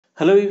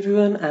Hello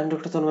everyone, I am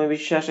Dr. Tanmoy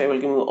Biswas. I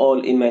welcome you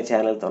all in my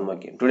channel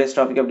TanmoyChem. Today's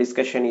topic of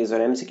discussion is on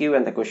MCQ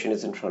and the question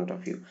is in front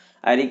of you.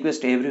 I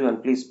request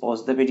everyone please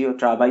pause the video,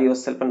 try by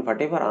yourself, and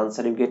whatever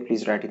answer you get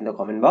please write in the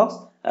comment box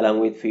along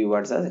with few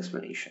words as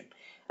explanation.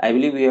 I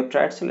believe we have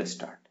tried, so let's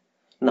start.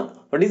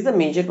 Now, what is the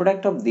major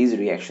product of these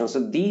reactions?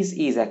 So this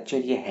is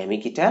actually a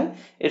Hemiketal.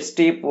 It's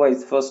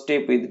stepwise. First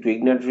step with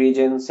Grignard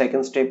reagent,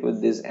 second step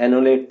with this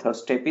enolate, third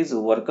step is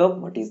workup.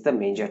 What is the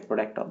major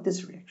product of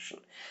this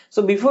reaction?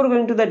 So before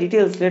going to the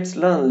details, let's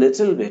learn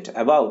little bit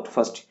about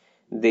first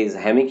this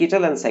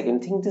Hemiketal and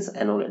second thing this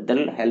enolate. That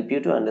will help you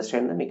to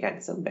understand the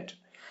mechanism better.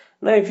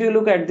 Now, if you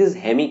look at this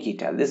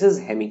Hemiketal, this is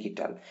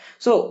Hemiketal.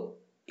 So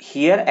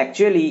here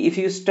actually if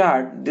you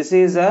start, this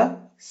is a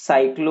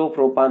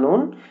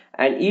cyclopropanone,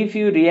 and if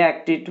you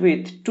react it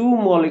with two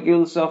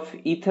molecules of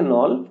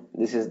ethanol,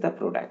 this is the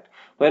product.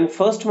 When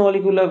first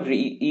molecule of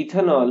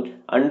ethanol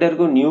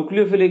undergo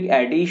nucleophilic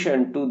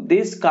addition to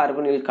this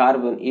carbonyl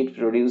carbon, it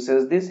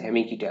produces this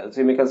Hemiketal.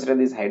 So you may consider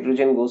this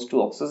hydrogen goes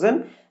to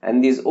oxygen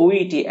and this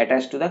OET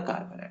attached to the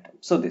carbon atom.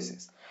 So this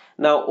is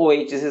now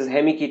OH, this is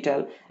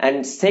Hemiketal.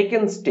 And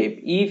second step,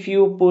 if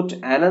you put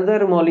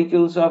another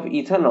molecules of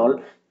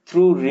ethanol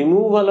through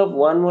removal of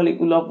one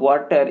molecule of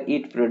water,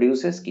 it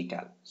produces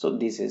ketal. So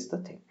this is the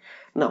thing.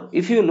 Now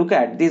if you look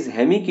at this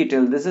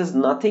Hemiketal, this is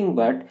nothing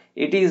but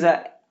it is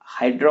a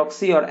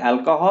hydroxy or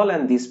alcohol,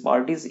 and this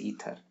part is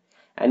ether,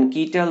 and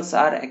ketals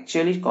are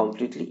actually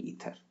completely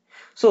ether.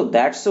 So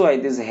that's why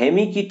this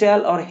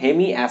Hemiketal or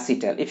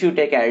hemiacetal, if you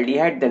take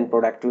aldehyde then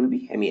product will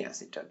be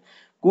hemiacetal,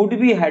 could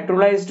be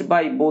hydrolyzed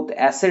by both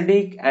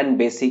acidic and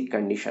basic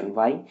condition.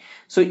 Why?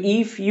 So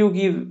if you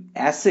give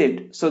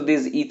acid, so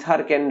this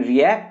ether can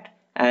react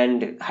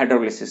and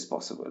hydrolysis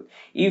possible.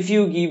 If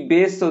you give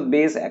base, so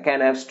base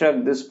can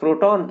abstract this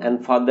proton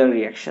and further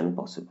reaction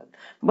possible.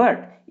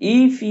 But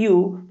if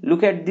you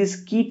look at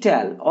this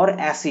ketal or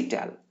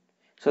acetal,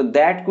 so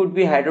that could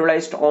be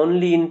hydrolyzed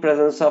only in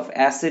presence of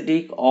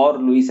acidic or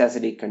Lewis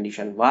acidic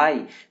condition.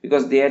 Why?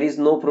 Because there is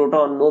no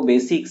proton, no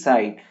basic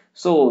side.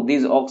 So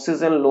this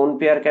oxygen lone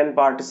pair can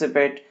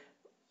participate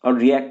or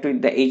react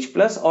with the H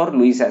plus or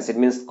Lewis acid,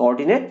 means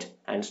coordinate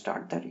and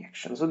start the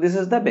reaction. So this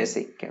is the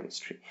basic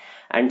chemistry.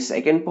 And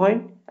second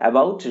point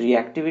about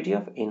reactivity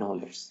of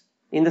enolates.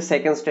 In the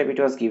second step it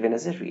was given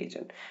as a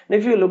reagent. Now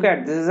if you look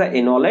at this is a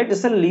enolate, this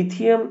is a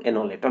lithium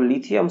enolate or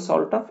lithium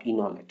salt of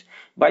enolate.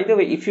 By the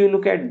way, if you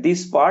look at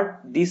this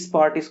part is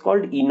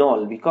called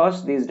enol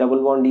because this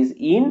double bond is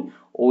in,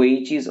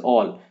 OH is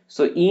all.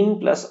 So in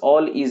plus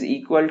all is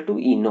equal to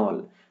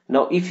enol.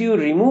 Now if you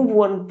remove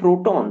one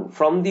proton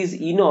from this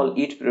enol,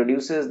 it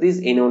produces this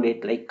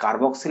enolate like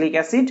carboxylic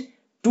acid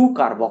to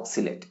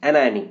carboxylate,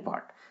 anionic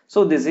part.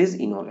 So this is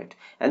enolate,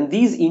 and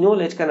these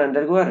enolate can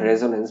undergo a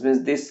resonance,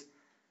 means this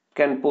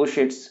can push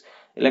its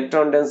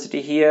electron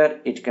density here,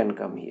 it can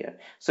come here.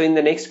 So in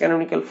the next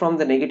canonical form,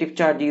 the negative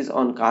charge is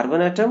on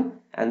carbon atom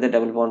and the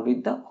double bond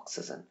with the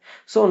oxygen.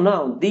 So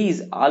now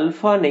these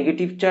alpha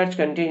negative charge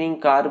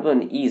containing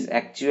carbon is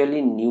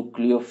actually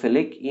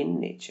nucleophilic in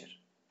nature.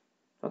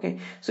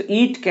 Okay, so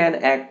it can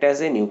act as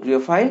a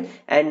nucleophile,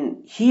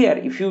 and here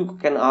if you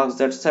can ask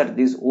that sir,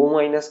 this O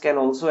minus can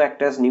also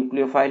act as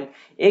nucleophile.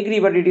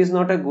 Agree, but it is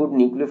not a good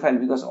nucleophile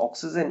because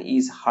oxygen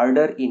is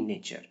harder in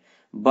nature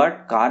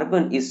but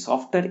carbon is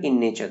softer in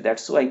nature.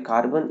 That's why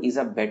carbon is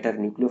a better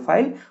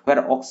nucleophile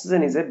where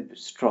oxygen is a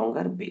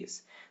stronger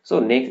base. So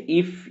next,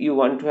 if you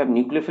want to have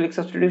nucleophilic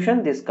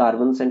substitution, this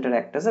carbon center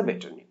act as a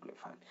better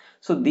nucleophile.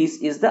 So this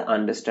is the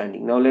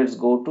understanding. Now let's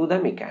go to the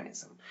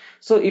mechanism.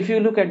 So if you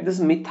look at this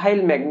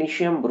methyl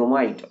magnesium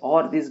bromide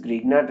or this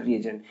Grignard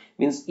reagent,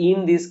 means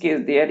in this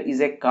case there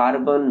is a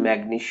carbon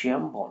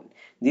magnesium bond.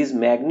 This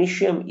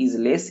magnesium is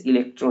less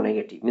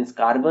electronegative, means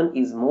carbon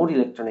is more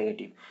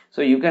electronegative.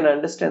 So you can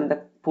understand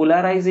the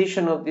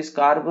polarization of this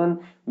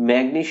carbon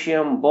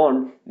magnesium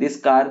bond. This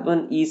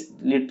carbon is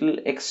little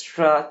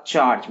extra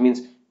charge,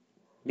 means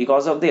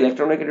because of the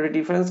electronegativity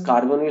difference,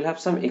 carbon will have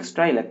some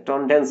extra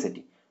electron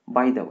density.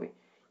 By the way,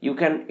 you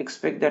can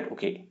expect that,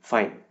 okay,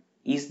 fine.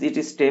 Is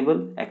it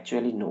stable?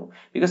 Actually no,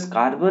 because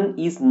carbon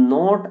is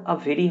not a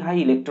very high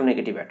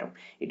electronegative atom.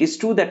 It is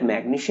true that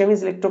magnesium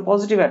is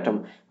electropositive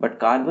atom, but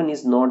carbon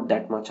is not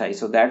that much high.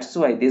 So that's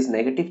why this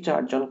negative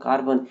charge on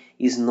carbon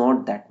is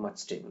not that much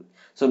stable.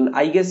 So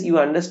I guess you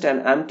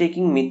understand, I'm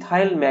taking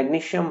methyl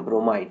magnesium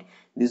bromide.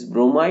 This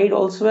bromide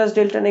also has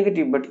delta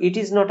negative, but it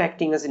is not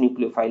acting as a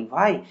nucleophile.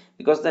 Why?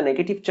 Because the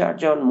negative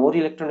charge on more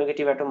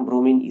electronegative atom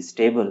bromine is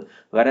stable,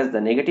 whereas the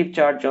negative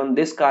charge on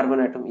this carbon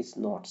atom is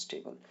not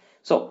stable.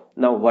 So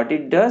now what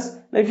it does,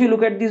 now if you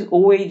look at this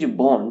OH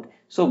bond,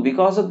 so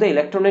because of the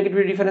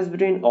electronegativity difference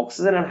between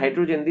oxygen and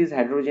hydrogen, this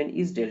hydrogen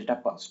is delta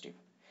positive,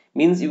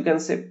 means you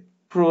can say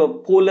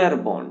polar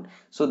bond.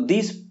 So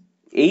this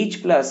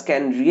H plus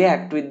can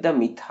react with the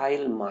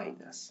methyl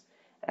minus,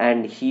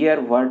 and here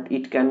what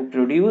it can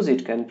produce,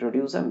 it can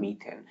produce a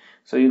methane.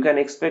 So you can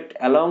expect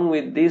along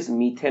with this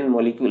methane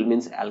molecule,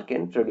 means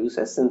alkane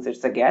produces, since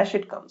it's a gas,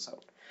 it comes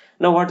out.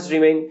 Now what's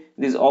remain?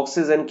 This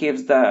oxygen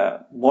keeps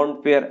the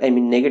bond pair,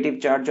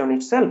 negative charge on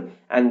itself,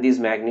 and this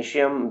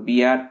magnesium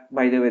Br,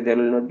 by the way, there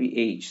will not be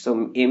H, so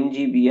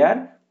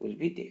MgBr will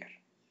be there,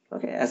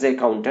 okay, as a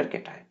counter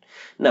cation.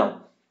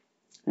 Now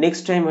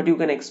next time what you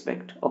can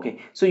expect, okay,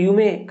 so you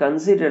may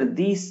consider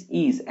this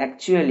is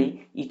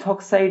actually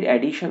ethoxide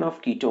addition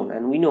of ketone,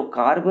 and we know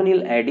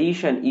carbonyl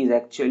addition is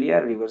actually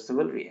a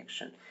reversible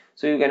reaction.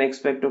 So you can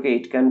expect, okay,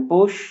 it can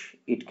push,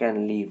 it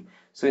can leave.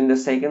 So in the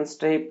second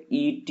step,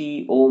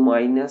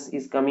 ETO-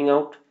 is coming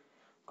out.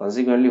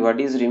 Consequently, what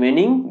is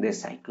remaining?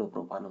 This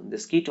cyclopropanone,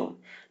 this ketone.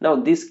 Now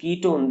this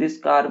ketone, this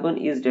carbon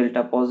is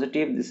delta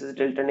positive, this is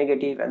delta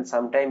negative, and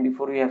sometime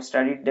before we have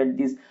studied that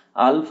this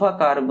alpha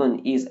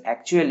carbon is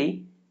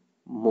actually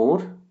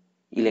more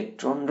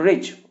electron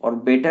rich or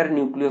better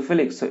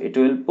nucleophilic, so it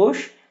will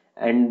push,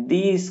 and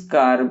this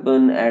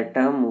carbon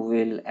atom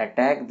will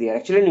attack, they are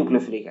actually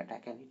nucleophilic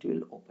attack, and it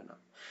will open up.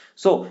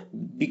 So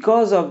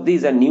because of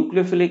this, a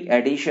nucleophilic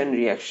addition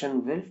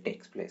reaction will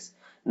take place.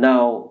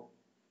 Now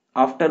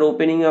after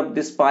opening up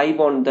this pi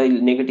bond, the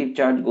negative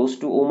charge goes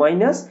to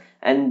O-,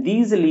 and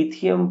this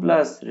lithium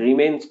plus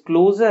remains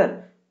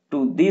closer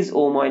to this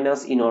O-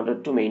 in order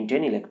to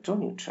maintain electron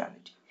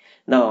neutrality.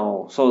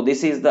 Now, so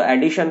this is the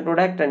addition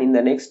product, and in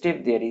the next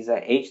step there is a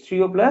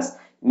H3O plus,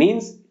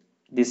 means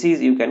this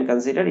is, you can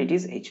consider it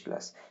is H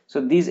plus.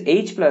 So this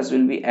H plus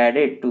will be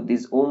added to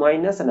this O-,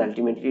 and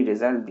ultimately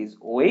result this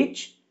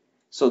OH.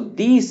 So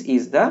this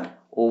is the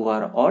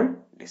overall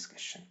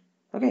discussion.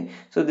 Okay,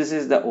 so this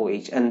is the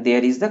OH, and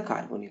there is the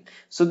carbonyl.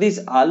 So this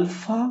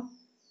alpha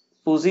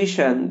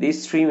position,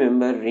 this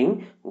 3-member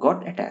ring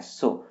got attached.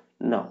 So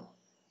now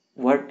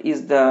what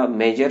is the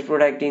major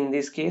product in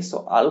this case?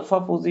 So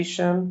alpha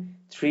position,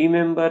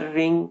 3-member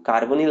ring,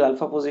 carbonyl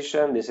alpha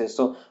position, this is,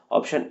 so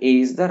option A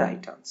is the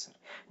right answer.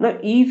 Now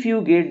if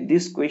you get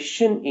this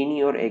question in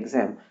your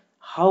exam,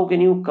 how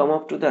can you come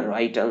up to the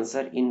right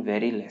answer in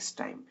very less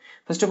time?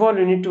 First of all,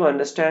 you need to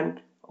understand,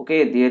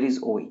 okay, there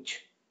is OH,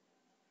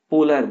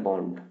 polar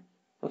bond,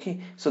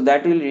 okay, so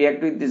that will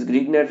react with this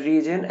Grignard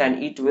reagent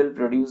and it will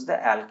produce the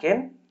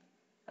alkane,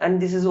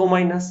 and this is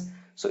O-,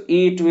 so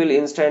it will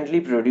instantly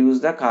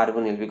produce the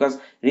carbonyl, because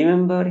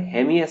remember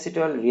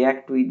hemiacetal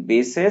react with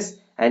bases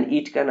and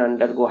it can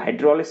undergo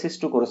hydrolysis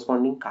to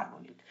corresponding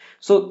carbonyl.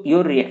 So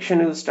your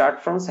reaction will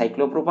start from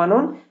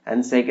cyclopropanone,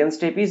 and second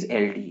step is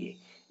LDA.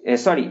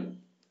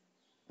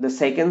 The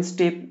second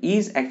step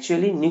is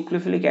actually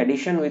nucleophilic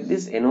addition with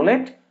this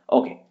enolate,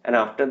 okay, and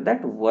after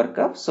that work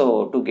up,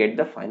 so to get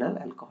the final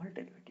alcohol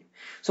derivative.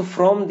 So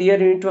from there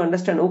you need to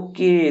understand,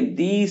 okay,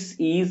 this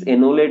is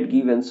enolate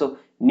given, so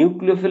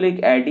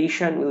nucleophilic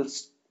addition or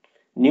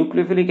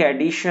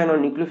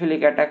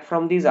nucleophilic attack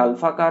from this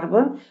alpha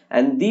carbon,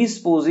 and this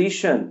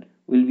position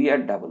will be a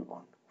double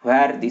bond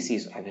where this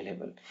is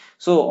available.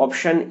 So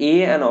option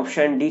A and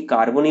option D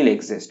carbonyl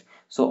exist.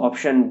 So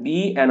option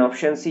B and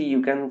option C,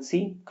 you can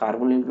see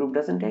carbonyl group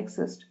doesn't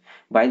exist.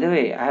 By the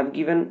way, I have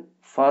given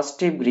first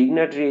step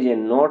Grignard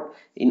reagent, not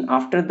in,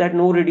 after that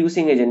no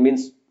reducing agent,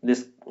 means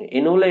this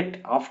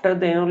enolate, after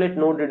the enolate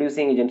no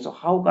reducing agent. So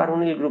how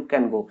carbonyl group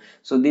can go?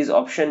 So this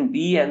option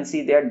B and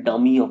C, they are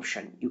dummy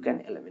option, you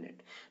can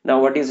eliminate. Now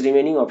what is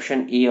remaining?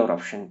 Option A or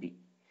option B?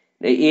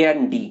 The A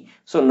and D.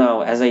 So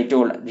now as I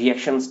told,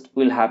 reactions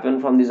will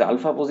happen from this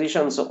alpha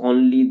position, so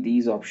only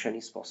these option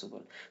is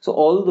possible. So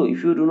although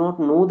if you do not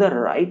know the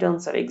right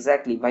answer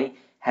exactly, by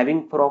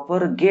having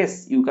proper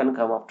guess you can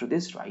come up to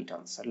this right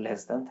answer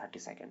less than 30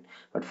 seconds,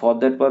 but for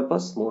that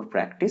purpose more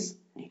practice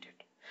needed.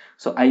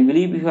 So I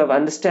believe you have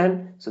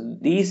understand. So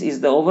this is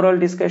the overall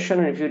discussion,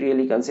 and if you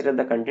really consider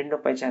the content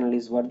of my channel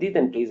is worthy,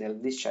 then please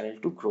help this channel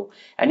to grow.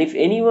 And if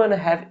anyone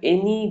have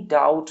any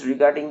doubt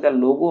regarding the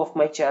logo of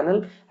my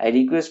channel, I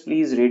request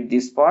please read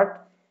this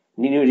part.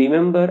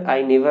 Remember,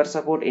 I never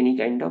support any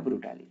kind of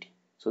brutality.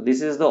 So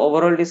this is the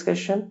overall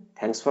discussion.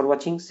 Thanks for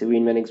watching. See you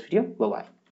in my next video. Bye bye.